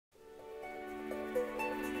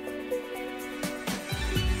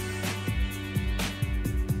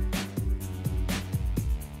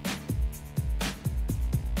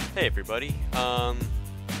Hey everybody, gonna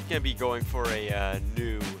be going for a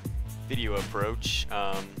new video approach.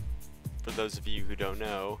 For those of you who don't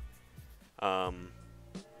know,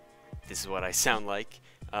 this is what I sound like.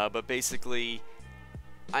 But basically,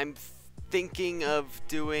 I'm thinking of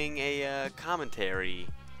doing a commentary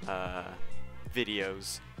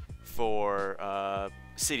videos for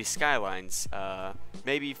City Skylines,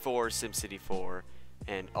 maybe for SimCity 4,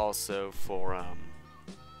 and also for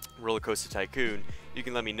Roller Coaster Tycoon. You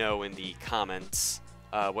can let me know in the comments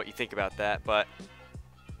what you think about that, but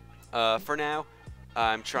for now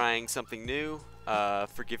I'm trying something new.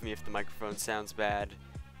 Forgive me if the microphone sounds bad,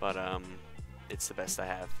 but it's the best I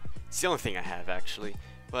have. It's the only thing I have, actually.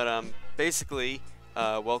 But basically,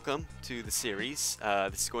 welcome to the series.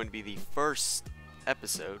 This is going to be the first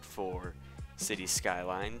episode for City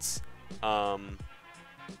Skylines.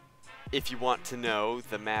 If you want to know,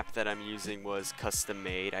 the map that I'm using was custom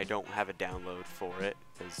made. I don't have a download for it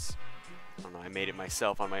because, I don't know, I made it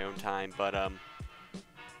myself on my own time. But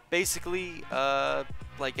basically,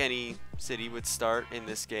 like any city would start in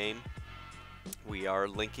this game, we are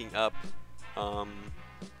linking up a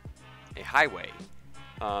highway.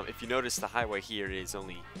 If you notice, the highway here is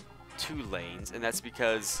only 2 lanes, and that's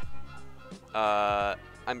because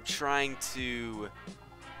I'm trying to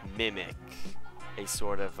mimic a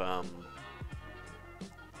sort of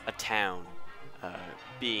a town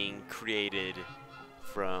being created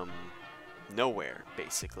from nowhere,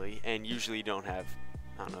 basically. And usually you don't have,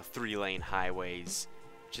 I don't know, 3-lane highways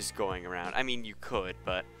just going around. I mean, you could,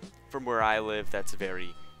 but from where I live, that's a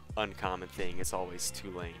very uncommon thing. It's always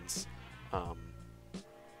 2 lanes.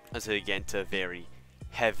 Until you get into very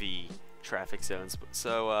heavy traffic zones.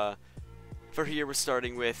 So for here, we're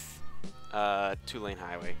starting with 2-lane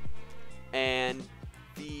highway. And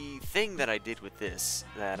the thing that I did with this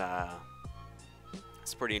that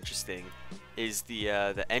is pretty interesting is the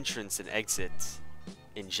entrance and exit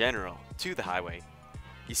in general to the highway.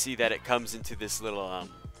 You see that it comes into this little a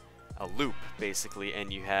loop, basically,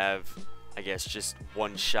 and you have, I guess, just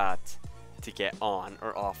one shot to get on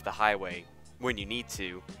or off the highway when you need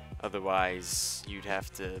to. Otherwise, you'd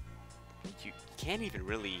have to, you can't even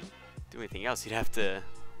really do anything else. You'd have to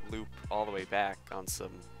loop all the way back on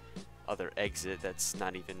some other exit that's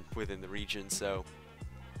not even within the region. So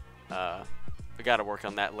I gotta work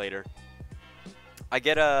on that later. I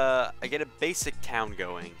get a basic town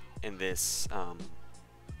going in this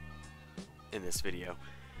video,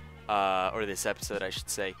 or this episode, I should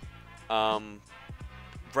say.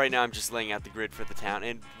 Right now I'm just laying out the grid for the town,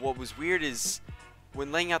 and what was weird is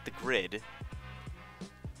when laying out the grid,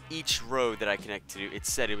 each road that I connected to, it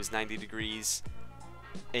said it was 90 degrees,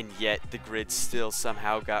 and yet the grid still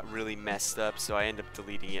somehow got really messed up, so I end up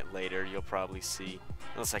deleting it later. You'll probably see,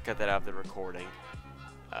 unless I cut that out of the recording,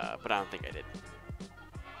 but I don't think I did.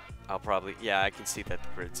 I'll probably, yeah, I can see that the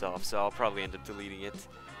grid's off, so I'll probably end up deleting it.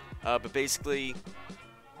 But basically,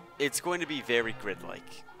 it's going to be very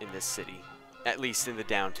grid-like in this city, at least in the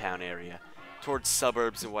downtown area. Towards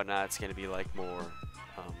suburbs and whatnot, it's going to be like more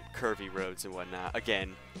curvy roads and whatnot.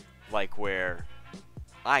 Again, like where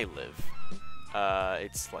I live.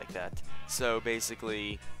 It's like that. So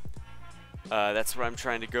basically, that's what I'm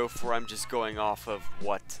trying to go for. I'm just going off of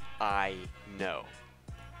what I know,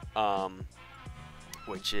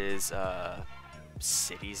 which is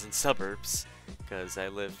cities and suburbs, because I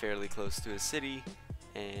live fairly close to a city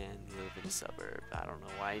and live in a suburb. I don't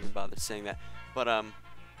know why I even bothered saying that, but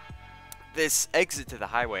this exit to the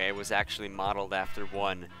highway was actually modeled after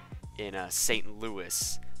one in St.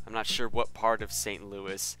 Louis. I'm not sure what part of St.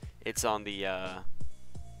 Louis. It's on the,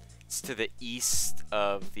 it's to the east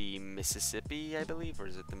of the Mississippi, I believe, or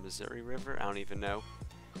is it the Missouri River? I don't even know.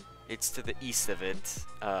 It's to the east of it,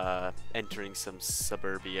 entering some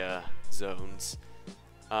suburbia zones.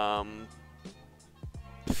 I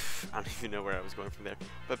don't even know where I was going from there.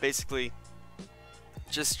 But basically,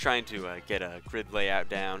 just trying to get a grid layout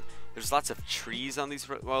down. There's lots of trees on these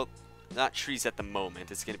roads. Well, not trees at the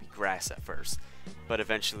moment. It's going to be grass at first, but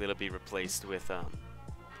eventually it'll be replaced with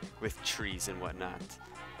trees and whatnot.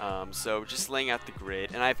 So just laying out the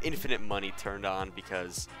grid, and I have infinite money turned on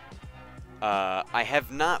because I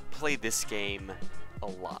have not played this game a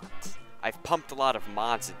lot. I've pumped a lot of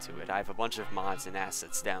mods into it. I have a bunch of mods and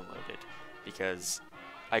assets downloaded because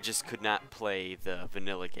I just could not play the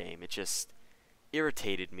vanilla game. It just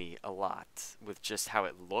irritated me a lot with just how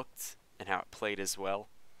it looked and how it played as well.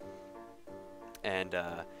 And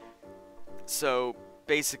so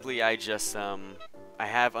basically I just I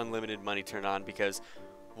have unlimited money turned on because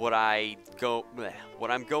what I'm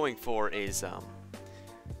going for is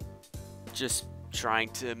just trying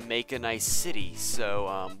to make a nice city.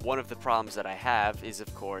 So one of the problems that I have is,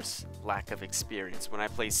 of course, lack of experience. When I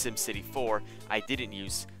played SimCity 4, I didn't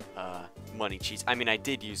use money cheats. I mean, I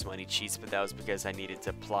did use money cheats, but that was because I needed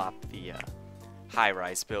to plop the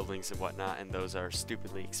high-rise buildings and whatnot, and those are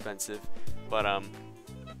stupidly expensive. But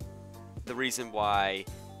the reason why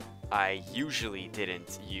I usually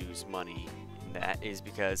didn't use money in that is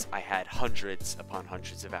because I had hundreds upon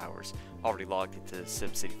hundreds of hours already logged into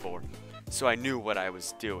SimCity 4. So I knew what I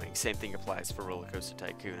was doing. Same thing applies for Roller Coaster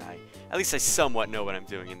Tycoon. At least I somewhat know what I'm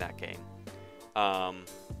doing in that game.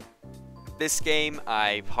 This game,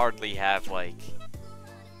 I hardly have like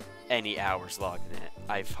any hours logged in it.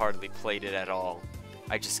 I've hardly played it at all.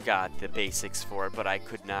 I just got the basics for it, but I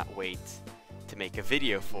could not wait to make a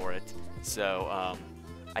video for it. So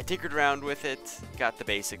I tinkered around with it, got the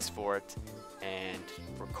basics for it, and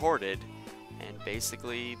recorded, and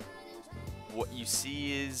basically what you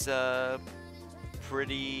see is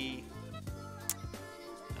pretty,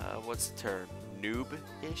 what's the term,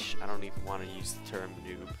 noob-ish? I don't even want to use the term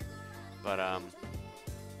noob, but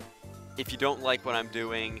if you don't like what I'm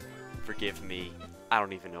doing, forgive me, I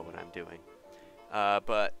don't even know what I'm doing.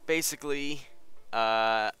 But basically,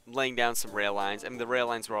 laying down some rail lines. I mean, the rail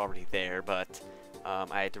lines were already there, but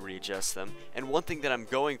I had to readjust them. And one thing that I'm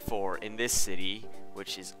going for in this city,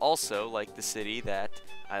 which is also like the city that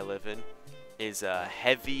I live in, is a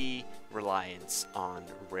heavy reliance on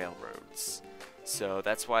railroads. So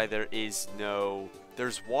that's why there's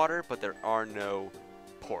water, but there are no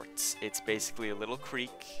ports. It's basically a little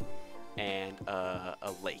creek and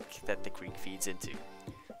a lake that the creek feeds into.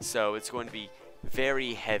 So it's going to be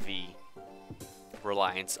very heavy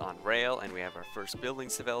reliance on rail, and we have our first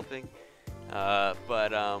buildings developing.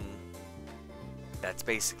 But that's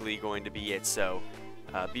basically going to be it. So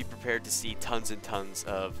be prepared to see tons and tons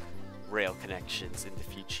of rail connections in the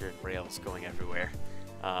future, and rails going everywhere.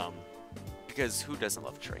 Because who doesn't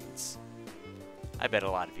love trains? I bet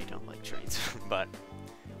a lot of you don't like trains, but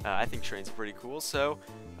I think trains are pretty cool, so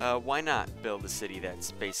why not build a city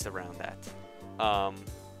that's based around that?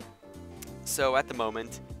 So at the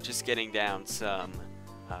moment, just getting down some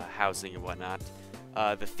housing and whatnot.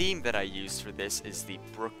 The theme that I used for this is the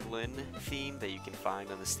Brooklyn theme that you can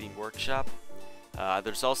find on the Steam Workshop.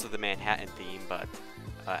 There's also the Manhattan theme, but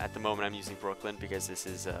at the moment I'm using Brooklyn because this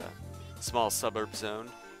is a small suburb zone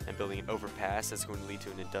and building an overpass that's going to lead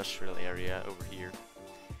to an industrial area over here.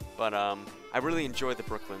 But I really enjoy the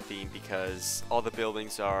Brooklyn theme because all the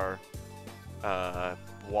buildings are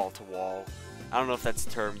wall to wall. I don't know if that's a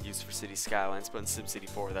term used for City Skylines, but in SimCity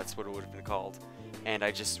 4 that's what it would have been called. And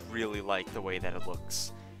I just really like the way that it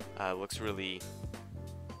looks. It looks really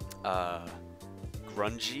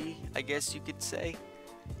grungy, I guess you could say.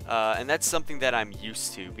 And that's something that I'm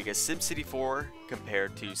used to, because SimCity 4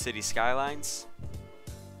 compared to City Skylines,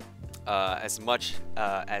 as much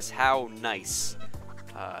as how nice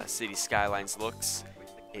City Skylines looks,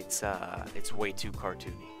 it's way too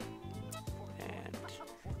cartoony. And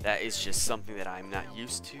that is just something that I'm not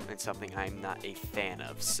used to and something I'm not a fan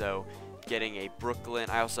of. So getting a Brooklyn,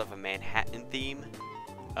 I also have a Manhattan theme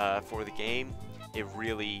for the game. It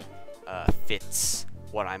really fits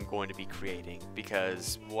what I'm going to be creating,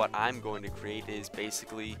 because what I'm going to create is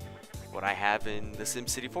basically what I have in the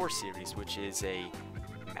SimCity 4 series, which is a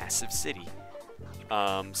massive city.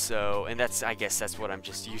 And that's, I guess that's what I'm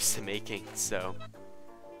just used to making, so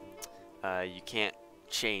you can't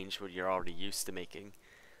change what you're already used to making.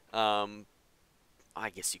 I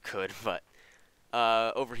guess you could, but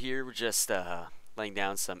over here we're just laying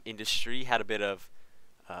down some industry. Had a bit of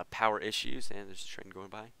power issues, and there's a train going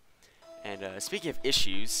by. And speaking of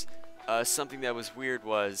issues, something that was weird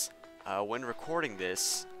was when recording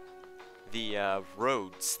this, the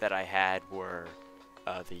roads that I had were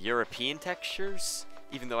the European textures,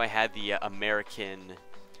 even though I had the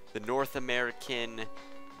North American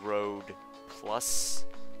Road Plus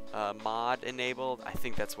mod enabled. I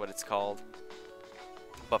think that's what it's called.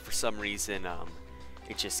 But for some reason,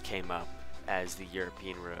 it just came up as the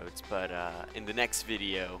European roads. But in the next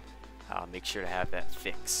video, I'll make sure to have that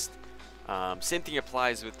fixed. Same thing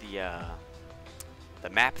applies with the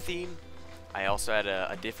map theme. I also had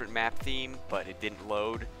a different map theme, but it didn't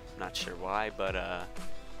load. I'm not sure why, but I'll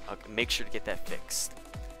make sure to get that fixed.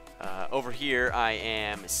 Over here, I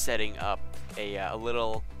am setting up a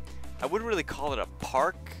little, I wouldn't really call it a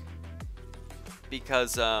park,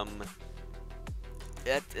 because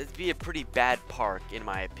it'd be a pretty bad park in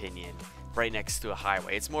my opinion, right next to a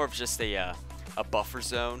highway. It's more of just a buffer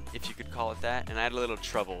zone, if you could call it that, and I had a little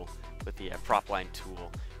trouble with the prop line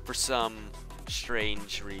tool for some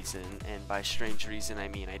strange reason, and by strange reason I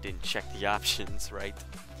mean I didn't check the options right.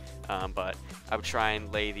 But I would try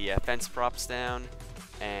and lay the fence props down,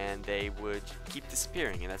 and they would keep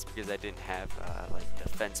disappearing, and that's because I didn't have like the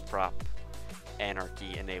fence prop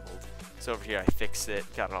anarchy enabled. So over here I fixed it,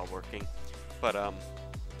 got it all working. But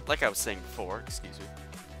like I was saying before, excuse me,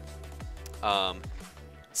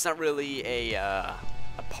 it's not really a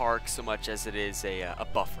park so much as it is a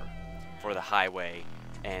buffer for the highway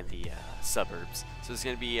and the suburbs. So there's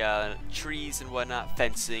going to be trees and whatnot,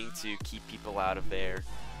 fencing to keep people out of there,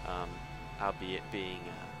 albeit being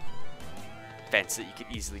fence that you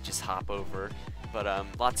could easily just hop over. But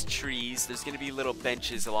lots of trees. There's going to be little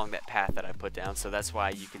benches along that path that I put down, so that's why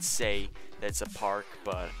you could say that it's a park,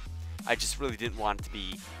 but I just really didn't want it to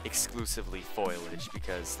be exclusively foliage,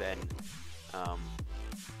 because then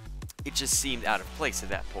it just seemed out of place at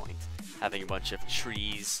that point. Having a bunch of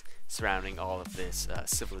trees surrounding all of this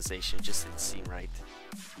civilization just didn't seem right.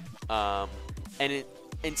 And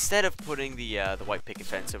instead of putting the white picket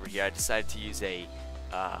fence over here, I decided to use a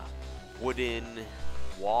wooden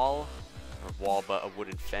wall, but a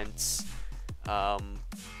wooden fence. I'm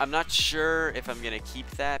not sure if I'm gonna keep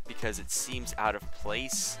that because it seems out of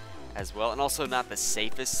place as well, and also not the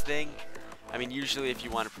safest thing. I mean, usually if you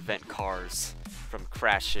want to prevent cars from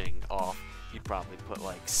crashing off, you'd probably put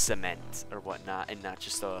like cement or whatnot and not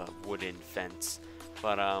just a wooden fence.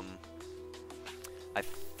 But I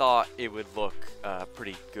thought it would look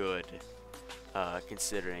pretty good,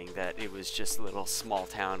 considering that it was just a little small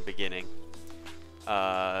town beginning.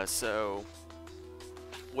 So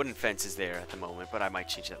wooden fence is there at the moment, but I might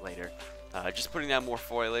change that later. Just putting down more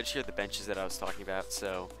foliage. Here are the benches that I was talking about,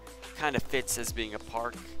 so kind of fits as being a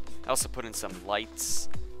park. I also put in some lights.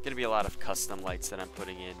 Gonna be a lot of custom lights that I'm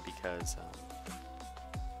putting in because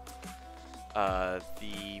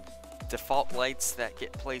the default lights that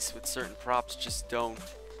get placed with certain props just don't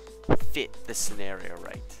fit the scenario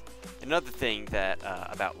right. Another thing that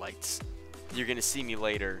about lights, you're gonna see me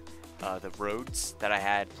later, the roads that I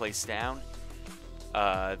had placed down,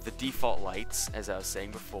 the default lights, as I was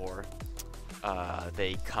saying before,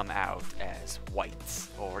 they come out as white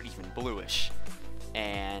or even bluish,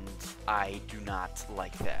 and I do not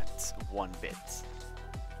like that one bit.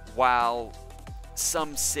 While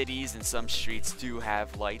some cities and some streets do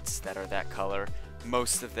have lights that are that color,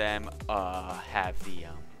 most of them have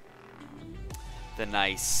the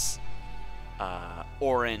nice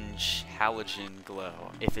orange halogen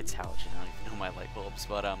glow. If it's halogen, I don't even know my light bulbs,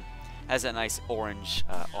 but has a nice orange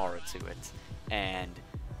aura to it, and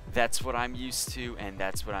that's what I'm used to, and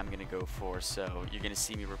that's what I'm gonna go for. So you're gonna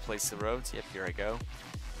see me replace the roads. Yep, here I go.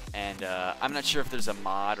 And I'm not sure if there's a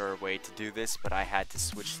mod or a way to do this, but I had to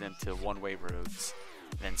switch them to one-way roads,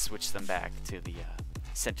 then switch them back to the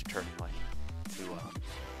center turning lane to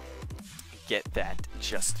get that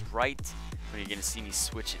just right. But you're gonna see me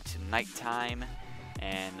switch it to nighttime,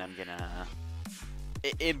 and I'm gonna.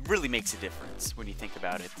 It really makes a difference when you think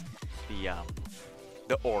about it.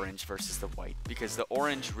 The orange versus the white, because the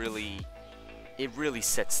orange really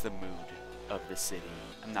sets the mood of the city.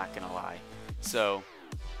 I'm not gonna lie. So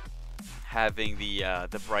having the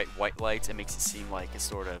bright white lights, it makes it seem like a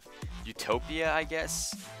sort of utopia, I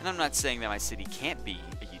guess. And I'm not saying that my city can't be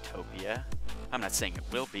a utopia. I'm not saying it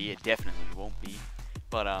will be. It definitely won't be.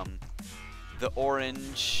 But the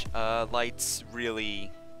orange lights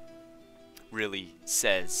really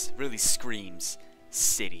screams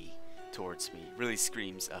city towards me. Really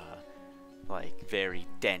screams like very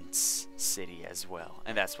dense city as well,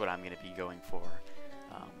 and that's what I'm gonna be going for.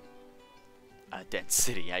 A dense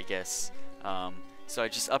city, I guess. So I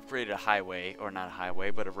just upgraded a highway, or not a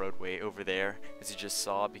highway, but a roadway over there, as you just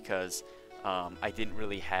saw, because I didn't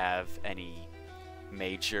really have any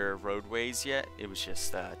major roadways yet. It was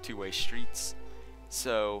just two-way streets.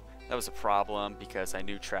 So that was a problem because I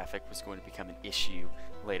knew traffic was going to become an issue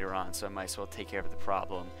later on, so I might as well take care of the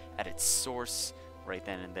problem at its source right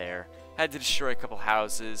then and there. Had to destroy a couple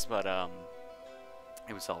houses, but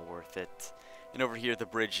it was all worth it. And over here, the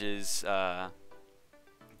bridges,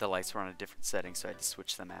 the lights were on a different setting, so I had to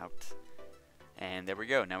switch them out. And there we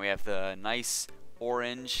go. Now we have the nice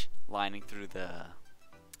orange lining through the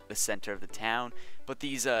center of the town. But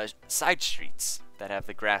these side streets that have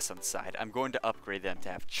the grass on the side, I'm going to upgrade them to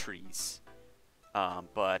have trees.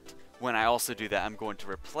 But when I also do that, I'm going to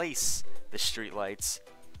replace the street lights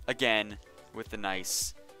again with the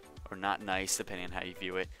nice, or not nice, depending on how you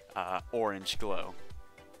view it, orange glow.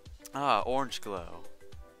 Orange glow.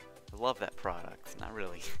 I love that product. Not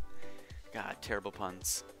really. God, terrible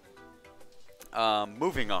puns.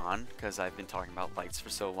 Moving on, because I've been talking about lights for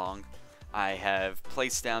so long, I have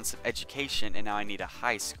placed down some education, and now I need a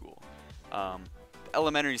high school. The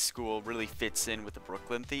elementary school really fits in with the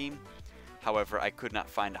Brooklyn theme, However, I could not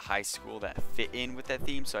find a high school that fit in with that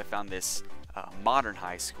theme, so I found this modern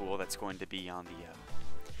high school that's going to be on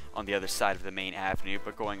the other side of the main avenue,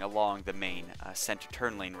 but going along the main center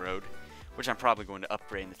turn lane road, which I'm probably going to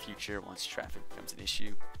upgrade in the future once traffic becomes an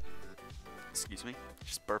issue. Excuse me,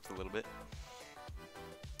 just burped a little bit.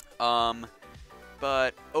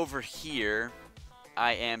 But over here,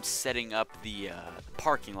 I am setting up the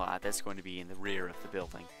parking lot that's going to be in the rear of the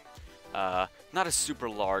building. Not a super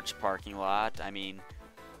large parking lot. I mean,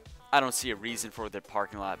 I don't see a reason for the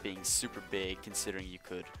parking lot being super big, considering you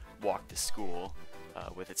could walk to school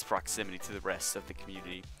with its proximity to the rest of the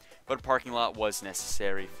community. But a parking lot was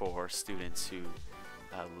necessary for students who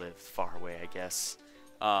live far away, I guess.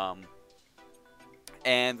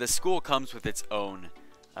 And the school comes with its own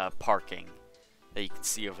parking that you can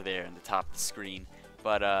see over there in the top of the screen.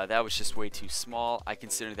 But that was just way too small. I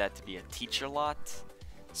consider that to be a teacher lot.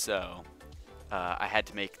 So I had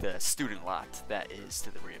to make the student lot that is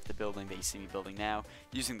to the rear of the building that you see me building now,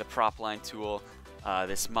 using the prop line tool.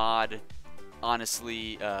 This mod,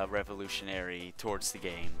 honestly, revolutionary towards the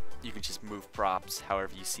game. You can just move props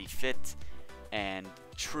however you see fit, and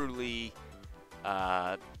truly,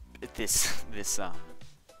 this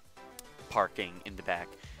parking in the back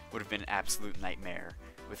would have been an absolute nightmare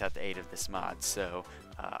without the aid of this mod. So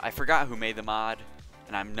I forgot who made the mod,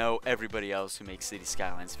 and I know everybody else who makes City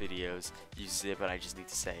Skylines videos uses it, but I just need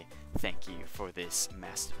to say thank you for this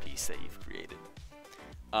masterpiece that you've created.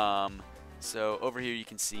 So over here you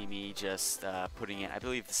can see me just putting in, I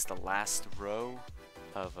believe this is the last row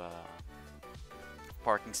of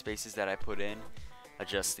parking spaces that I put in,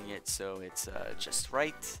 adjusting it so it's just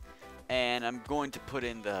right. And I'm going to put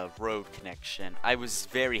in the road connection. I was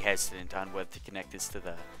very hesitant on whether to connect this to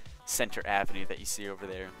the center avenue that you see over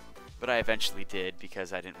there, but I eventually did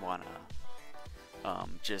because I didn't want to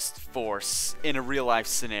just force, in a real life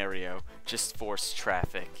scenario, just force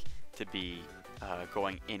traffic to be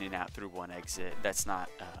going in and out through one exit. That's not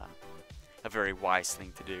a very wise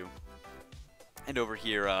thing to do. And over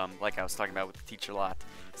here, like I was talking about with the teacher lot,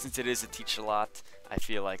 since it is a teacher lot, I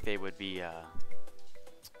feel like they would be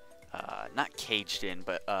not caged in,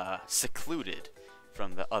 but secluded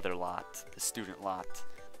from the other lot, the student lot.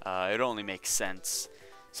 It only makes sense,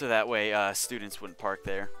 so that way students wouldn't park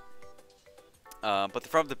there. But the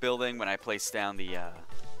front of the building, when I placed down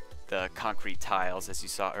the concrete tiles, as you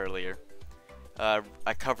saw earlier,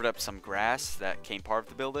 I covered up some grass that came part of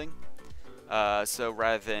the building. So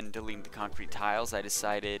rather than deleting the concrete tiles, I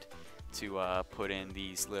decided to put in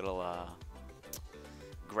these little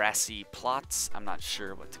grassy plots. I'm not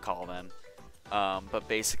sure what to call them, but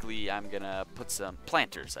basically I'm gonna put some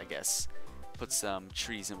planters, I guess, put some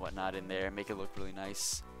trees and whatnot in there, make it look really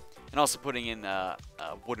nice, and also putting in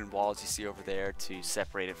wooden walls you see over there to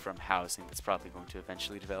separate it from housing that's probably going to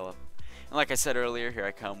eventually develop. And like I said earlier, here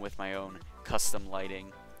I come with my own custom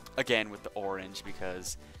lighting, again with the orange,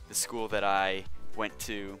 because the school that I went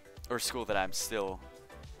to, or school that I'm still,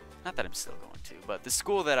 not that I'm still going to, but the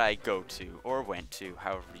school that I go to, or went to,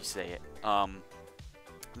 however you say it,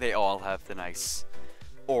 they all have the nice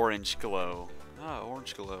orange glow,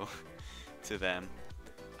 to them.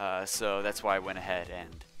 So that's why I went ahead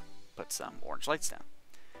and put some orange lights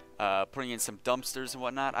down. Putting in some dumpsters and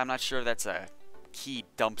whatnot. I'm not sure if that's a key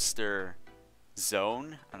dumpster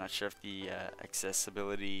zone. I'm not sure if the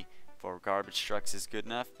accessibility for garbage trucks is good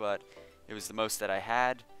enough, but it was the most that I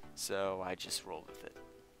had, so I just rolled with it.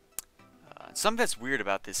 Something that's weird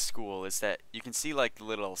about this school is that you can see like the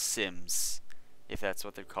little Sims, if that's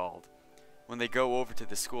what they're called. When they go over to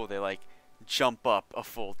the school, they like jump up a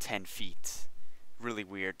full 10 feet. Really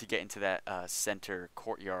weird to get into that center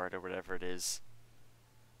courtyard or whatever it is.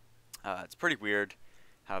 It's pretty weird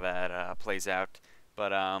how that plays out,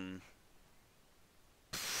 but I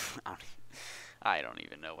don't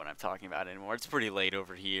even know what I'm talking about anymore. It's pretty late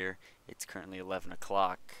over here. It's currently 11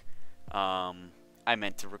 o'clock. I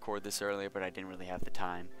meant to record this earlier, but I didn't really have the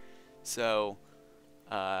time. So,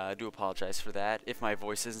 I do apologize for that. If my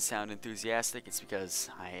voice doesn't sound enthusiastic, it's because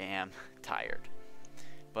I am tired.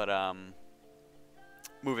 But,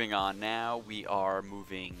 moving on now, we are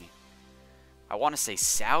moving, I want to say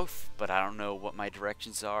south, but I don't know what my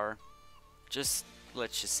directions are.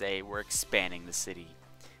 Let's just say we're expanding the city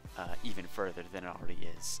even further than it already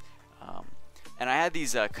is. And I had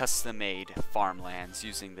these custom-made farmlands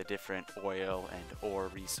using the different oil and ore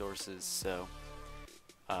resources, so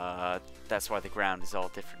that's why the ground is all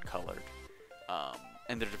different colored.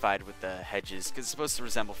 And they're divided with the hedges, because it's supposed to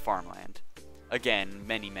resemble farmland. Again,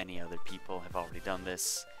 many other people have already done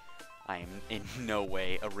this. I am in no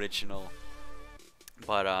way original,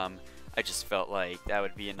 but I just felt like that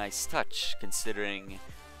would be a nice touch, considering,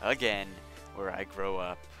 again, where I grow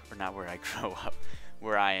up, or not where I grow up,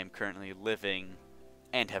 where I am currently living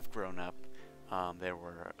and have grown up, there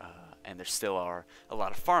were, and there still are, a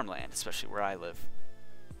lot of farmland, especially where I live.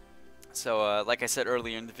 So, like I said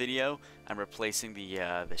earlier in the video, I'm replacing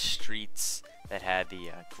the streets that had the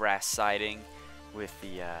grass siding with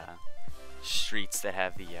the streets that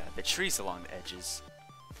have the trees along the edges.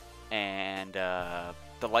 And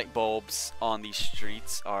the light bulbs on these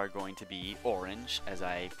streets are going to be orange, as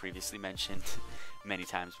I previously mentioned many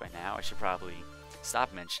times by now. I should probably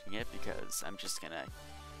stop mentioning it because I'm just gonna,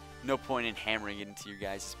 no point in hammering it into your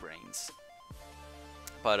guys' brains.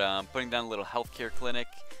 But putting down a little healthcare clinic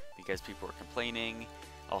because people were complaining.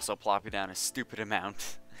 Also plopping down a stupid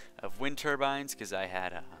amount of wind turbines because I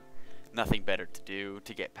had nothing better to do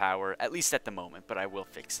to get power, at least at the moment, but I will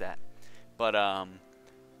fix that. But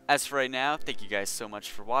as for right now, thank you guys so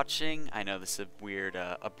much for watching. I know this is a weird,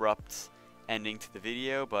 abrupt ending to the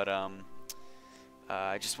video, but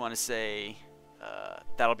I just want to say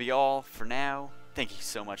that'll be all for now. Thank you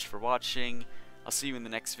so much for watching. I'll see you in the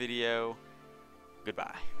next video.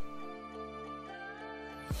 Goodbye.